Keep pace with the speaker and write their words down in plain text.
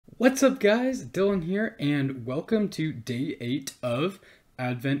What's up guys, Dylan here and welcome to day 8 of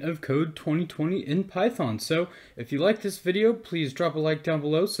Advent of Code 2020 in Python. So if you like this video, please drop a like down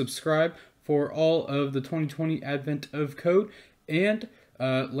below, subscribe for all of the 2020 Advent of Code, and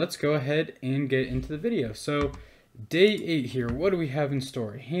let's go ahead and get into the video. So day 8 here, what do we have in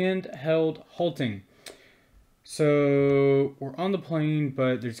store? Handheld halting. So we're on the plane,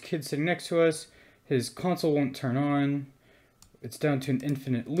 but there's a kid sitting next to us. His console won't turn on. It's down to an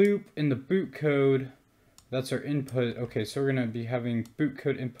infinite loop in the boot code. That's our input. Okay, so we're going to be having boot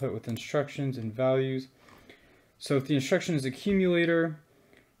code input with instructions and values. So if the instruction is accumulator,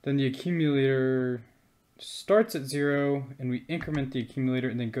 then the accumulator starts at 0 and we increment the accumulator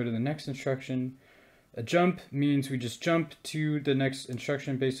and then go to the next instruction. A jump means we just jump to the next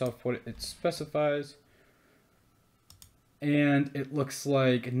instruction based off what it specifies. And it looks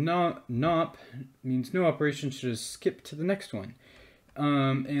like NOP means no operation, should just skip to the next one.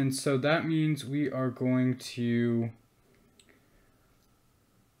 And so that means we are going to...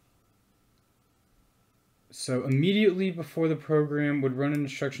 So immediately before the program would run an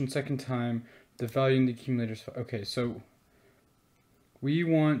instruction second time, the value in the accumulator is... Okay, so we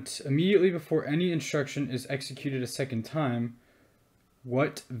want immediately before any instruction is executed a second time,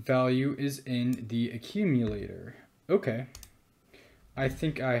 what value is in the accumulator? Okay, I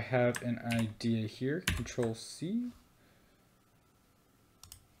think I have an idea here. Control C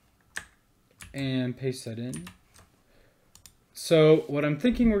and paste that in. So what I'm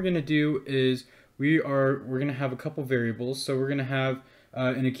thinking we're going to do is we're going to have a couple variables. So we're going to have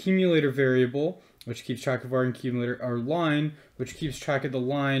an accumulator variable, which keeps track of our accumulator, our line, which keeps track of the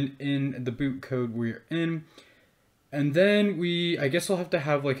line in the boot code we're in. And then I guess we'll have to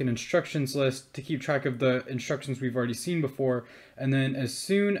have like an instructions list to keep track of the instructions we've already seen before. And then as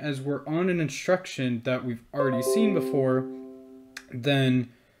soon as we're on an instruction that we've already seen before,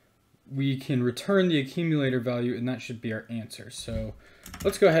 then we can return the accumulator value and that should be our answer. So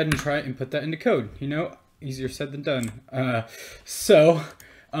let's go ahead and try and put that into code. You know, easier said than done. Let's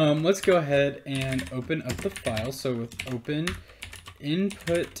go ahead and open up the file. So with open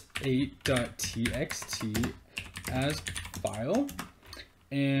input8.txt as file,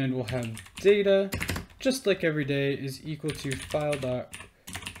 and we'll have data, just like every day, is equal to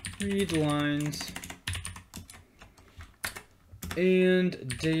file.readlines,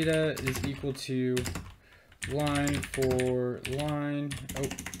 and data is equal to line for line,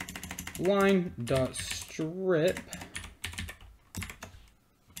 line.strip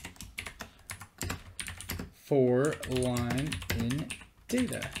for line in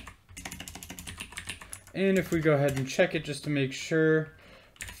data. And if we go ahead and check it just to make sure,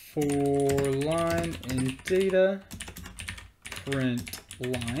 for line in data, print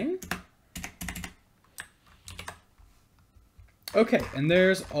line. Okay, and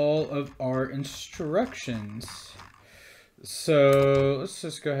there's all of our instructions. So let's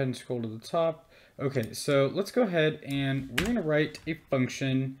just go ahead and scroll to the top. Okay, so let's go ahead and we're going to write a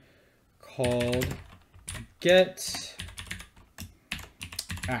function called get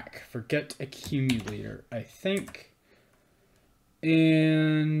for get accumulator, I think.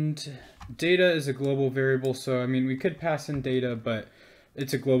 And data is a global variable, so I mean we could pass in data, but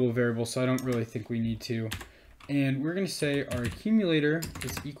it's a global variable, so I don't really think we need to. And we're going to say our accumulator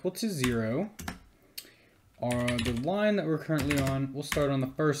is equal to 0. The line that we're currently on, we'll start on the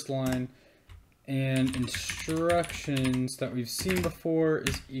first line, and instructions that we've seen before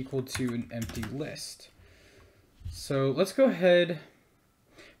is equal to an empty list. So let's go ahead.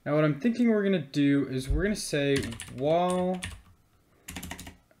 Now what I'm thinking we're going to do is we're going to say while...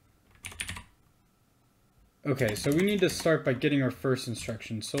 Okay, so we need to start by getting our first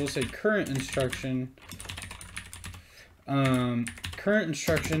instruction. So we'll say current instruction. Current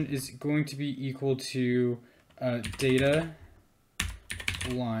instruction is going to be equal to data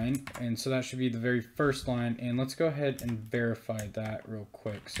line, and so that should be the very first line. And let's go ahead and verify that real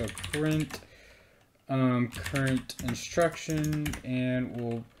quick. So print current instruction, and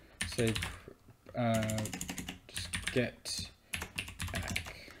we'll say just get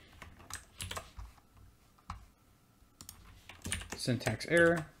back. Syntax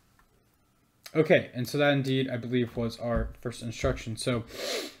error. Okay, and so that indeed, I believe, was our first instruction. So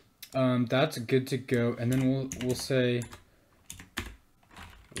that's good to go. And then we'll say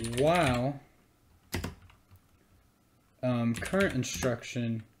while current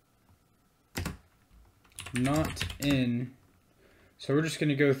instruction not in. So we're just going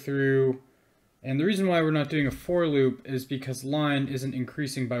to go through, and the reason why we're not doing a for loop is because line isn't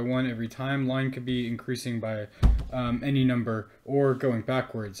increasing by 1 every time. Line could be increasing by any number or going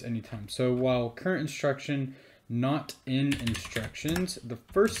backwards anytime. So while current instruction not in instructions, the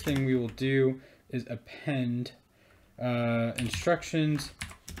first thing we will do is append instructions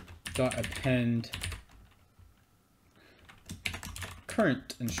dot append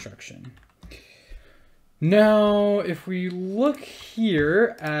current instruction. Now, if we look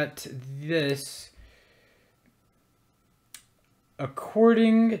here at this,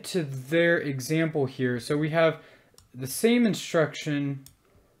 according to their example here, so we have the same instruction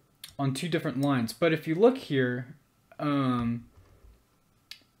on two different lines, but if you look here,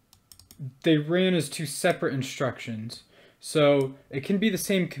 they ran as two separate instructions. So it can be the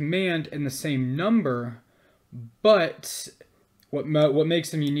same command and the same number, but what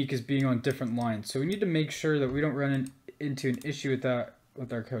makes them unique is being on different lines. So we need to make sure that we don't run into an issue with that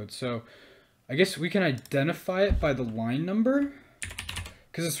with our code. So I guess we can identify it by the line number,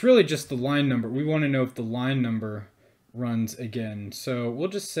 because it's really just the line number. We want to know if the line number runs again. So we'll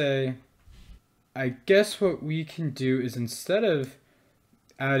just say, I guess what we can do is instead of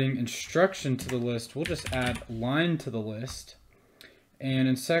adding instruction to the list, we'll just add line to the list. And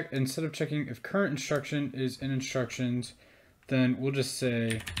instead of checking if current instruction is in instructions, then we'll just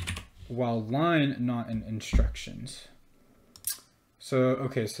say while line not in instructions. So,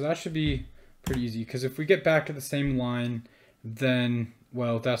 okay, so that should be pretty easy, because if we get back to the same line, then,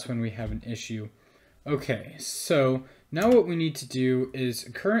 well, that's when we have an issue. Okay, so now what we need to do is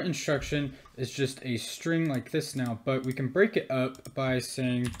current instruction is just a string like this now, but we can break it up by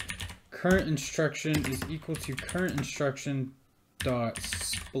saying current instruction is equal to current instruction dot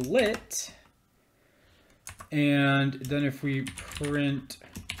split. And then if we print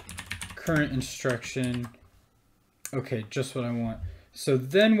current instruction, okay, just what I want. So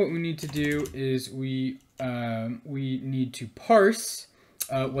then what we need to do is we need to parse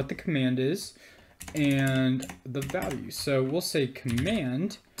what the command is and the value. So we'll say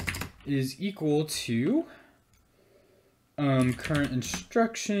command is equal to current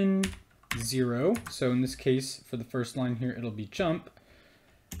instruction 0. So in this case, for the first line here, it'll be jump.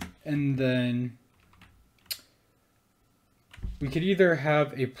 And then we could either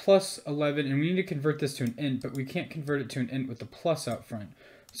have a plus 11, and we need to convert this to an int, but we can't convert it to an int with the plus out front.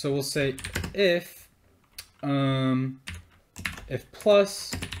 So we'll say if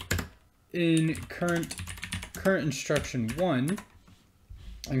plus in current instruction 1,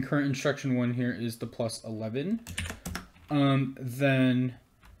 and current instruction 1 here is the plus 11, then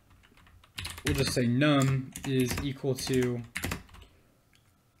we'll just say num is equal to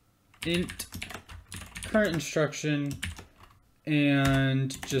int current instruction,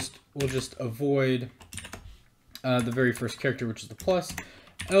 and we'll just avoid the very first character, which is the plus.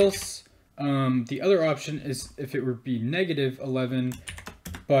 Else, the other option is if it would be negative 11,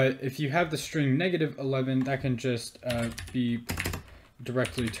 but if you have the string negative 11, that can just be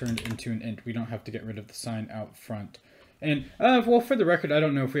directly turned into an int. We don't have to get rid of the sign out front. And, well, for the record, I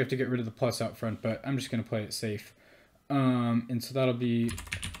don't know if we have to get rid of the plus out front, but I'm just going to play it safe. And so that'll be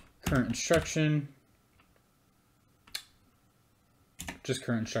current instruction. Just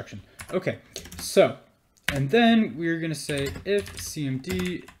current instruction. Okay, so, and then we're going to say if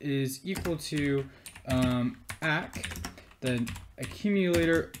cmd is equal to acc, then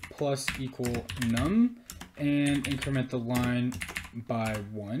accumulator plus equal num, and increment the line by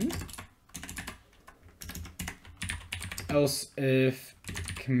 1. Else if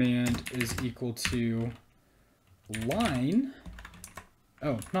command is equal to line,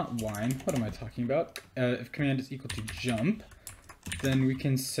 oh, not line, what am I talking about? If command is equal to jump, then we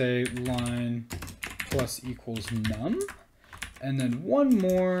can say line plus equals num. And then one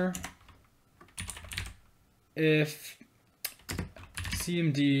more, if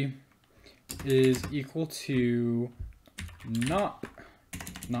cmd is equal to nop,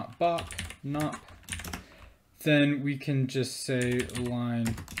 not bop, nop, then we can just say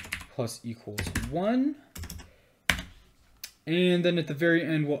line plus equals 1. And then at the very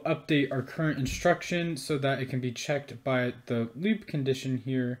end, we'll update our current instruction so that it can be checked by the loop condition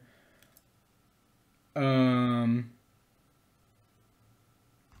here.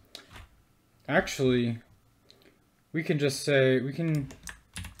 Actually, we can just say,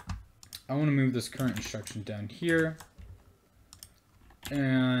 I want to move this current instruction down here,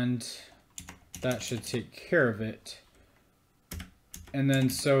 and that should take care of it. And then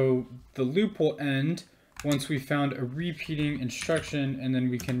so the loop will end once we found a repeating instruction, and then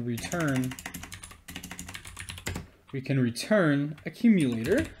we can return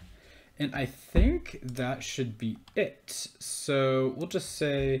accumulator. And I think that should be it. So we'll just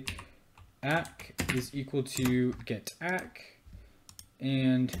say acc is equal to get acc,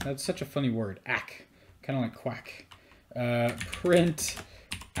 and that's such a funny word, acc, kind of like quack. Print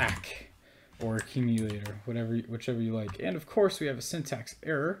acc. or accumulator, whichever you like. And of course we have a syntax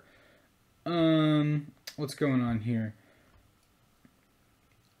error. What's going on here?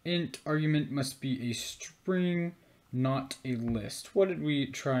 Int argument must be a string, not a list. What did we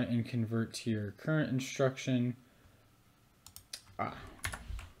try and convert here? Current instruction. It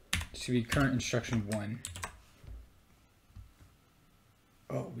should be current instruction 1.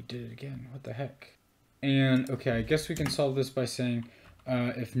 Oh, we did it again. What the heck? And okay, I guess we can solve this by saying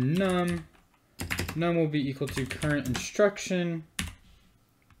if num will be equal to current instruction.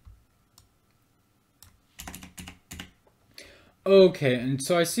 Okay, and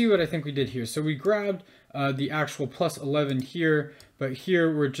so I see what I think we did here. So we grabbed the actual plus 11 here, but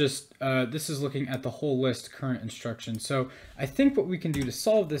here we're just, this is looking at the whole list current instruction. So I think what we can do to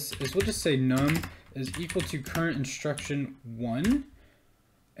solve this is we'll just say num is equal to current instruction 1.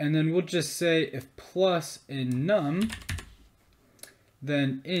 And then we'll just say if plus in num,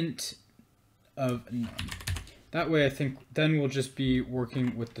 then int of num. That way I think then we'll just be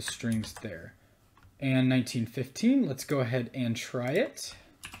working with the strings there. And 1915, let's go ahead and try it.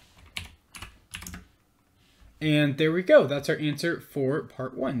 And there we go. That's our answer for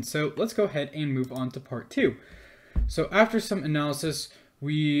part 1. So let's go ahead and move on to part 2. So after some analysis,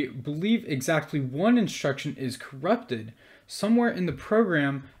 we believe exactly one instruction is corrupted. Somewhere in the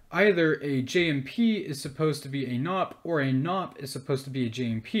program, either a JMP is supposed to be a NOP or a NOP is supposed to be a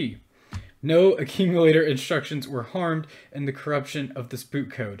JMP. No accumulator instructions were harmed in the corruption of this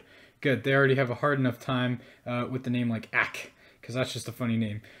boot code. Good, they already have a hard enough time with the name like ACK, because that's just a funny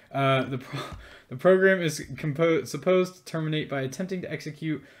name. The program is supposed to terminate by attempting to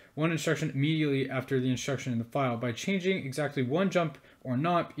execute one instruction immediately after the instruction in the file. By changing exactly one jump or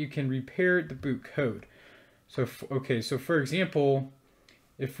NOP, you can repair the boot code. So, okay, so for example,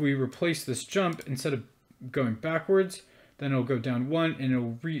 if we replace this jump, instead of going backwards, then it'll go down 1 and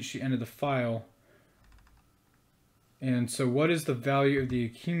it'll reach the end of the file. And so what is the value of the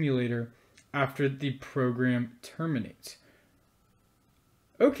accumulator after the program terminates?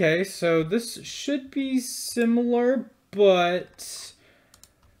 Okay, so this should be similar, but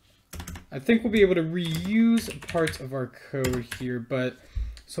I think we'll be able to reuse parts of our code here. But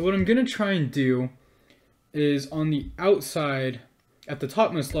so what I'm going to try and do is on the outside, at the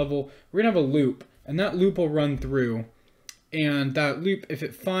topmost level, we're going to have a loop, and that loop will run through. And that loop, if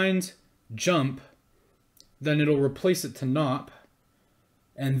it finds jump, then it'll replace it to NOP,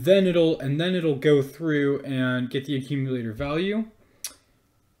 and then it'll go through and get the accumulator value.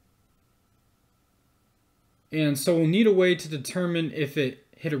 And so we'll need a way to determine if it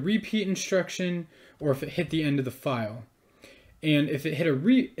hit a repeat instruction or if it hit the end of the file. And if it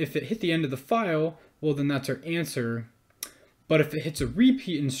hit the end of the file, well then that's our answer. But if it hits a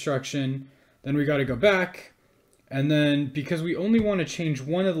repeat instruction, then we got to go back. And then because we only want to change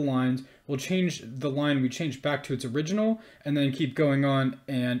one of the lines, we'll change the line we changed back to its original and then keep going on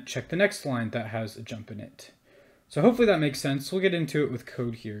and check the next line that has a jump in it. So hopefully that makes sense. We'll get into it with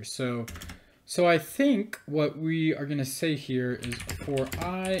code here. So I think what we are going to say here is for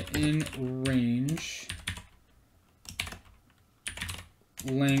I in range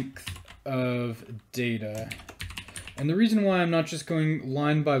length of data. And the reason why I'm not just going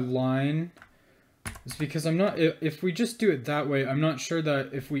line by line is because I'm not, if we just do it that way, I'm not sure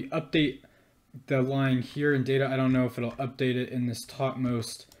that if we update the line here in data, I don't know if it'll update it in this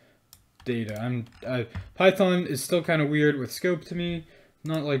topmost data. Python is still kind of weird with scope to me,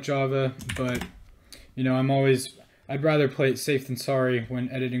 not like Java, but you know, I'd rather play it safe than sorry when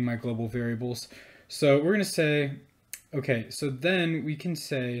editing my global variables. So we're going to say, okay, so then we can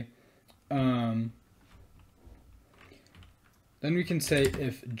say,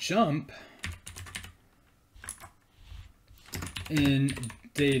 if jump in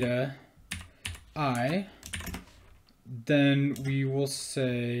data I, then we will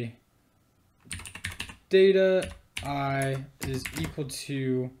say data I is equal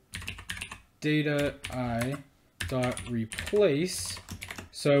to data I dot replace.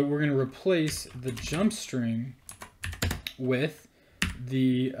 So we're going to replace the jump string with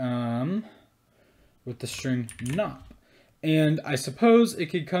the string NOP. And I suppose it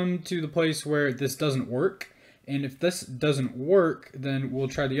could come to the place where this doesn't work. And if this doesn't work, then we'll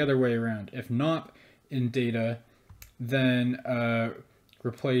try the other way around. If NOP in data, then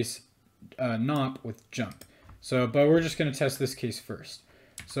replace NOP with jump. So, but we're just going to test this case first.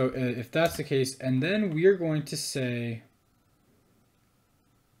 So if that's the case, and then we are going to say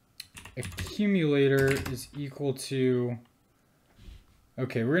accumulator is equal to,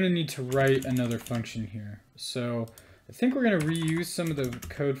 okay, we're going to need to write another function here. So I think we're going to reuse some of the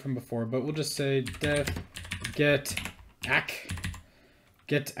code from before, but we'll just say def get ACK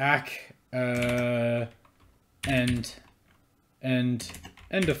end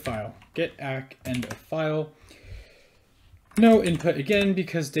of file. Get ACK end of file. No input again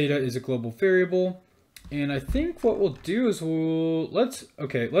because data is a global variable. And I think what we'll do is let's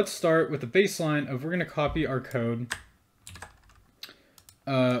start with the baseline of we're going to copy our code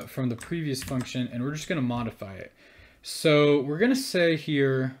from the previous function, and we're just going to modify it. So we're going to say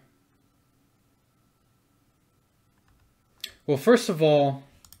here, well, first of all,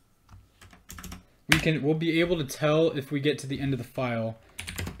 we'll be able to tell if we get to the end of the file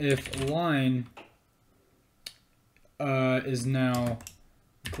if line is now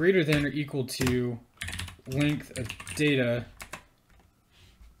greater than or equal to length of data.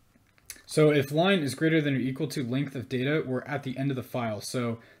 So if line is greater than or equal to length of data, we're at the end of the file.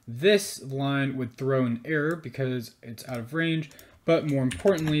 So this line would throw an error because it's out of range, but more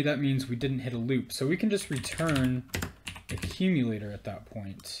importantly, that means we didn't hit a loop. So we can just return accumulator at that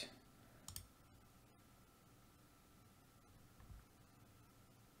point.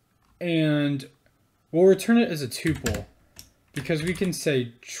 And we'll return it as a tuple because we can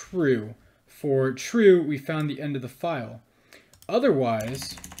say true. For true, we found the end of the file.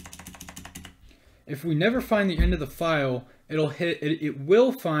 Otherwise, if we never find the end of the file, it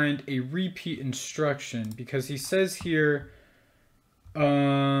will find a repeat instruction because he says here,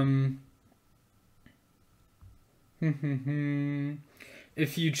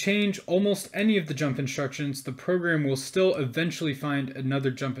 if you change almost any of the jump instructions, the program will still eventually find another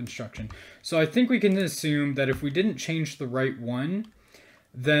jump instruction. So I think we can assume that if we didn't change the right one,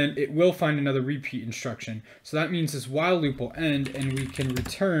 then it will find another repeat instruction. So that means this while loop will end, and we can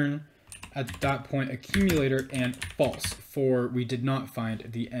return at that point accumulator and false, for we did not find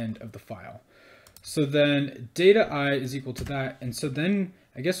the end of the file. So then data I is equal to that, and so then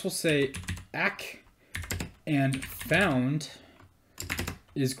I guess we'll say ACK and found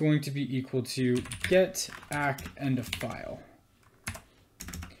is going to be equal to get ACK end of file.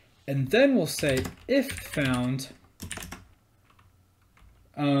 And then we'll say if found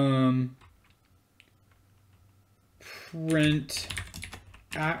print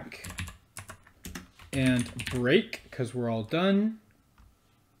ACK and break, because we're all done.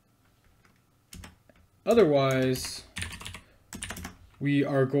 Otherwise, we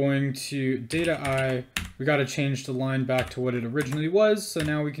are going to data I, we got to change the line back to what it originally was, so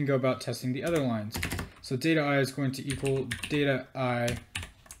now we can go about testing the other lines. So data I is going to equal data I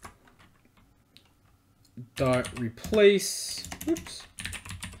dot replace, oops,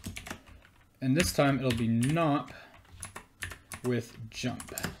 and this time it'll be nop with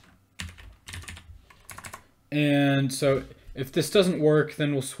jump. And so if this doesn't work,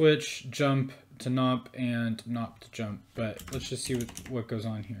 then we'll switch jump to nop and nop to jump, but let's just see what goes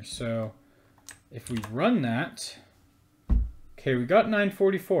on here. So if we run that, okay, we got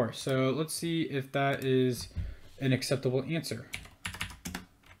 944. So let's see if that is an acceptable answer.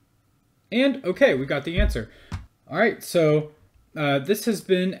 And okay, we got the answer. All right, so this has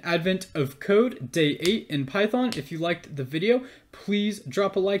been Advent of Code, Day 8 in Python. If you liked the video, please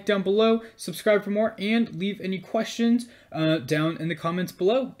drop a like down below, subscribe for more, and leave any questions down in the comments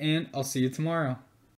below, and I'll see you tomorrow.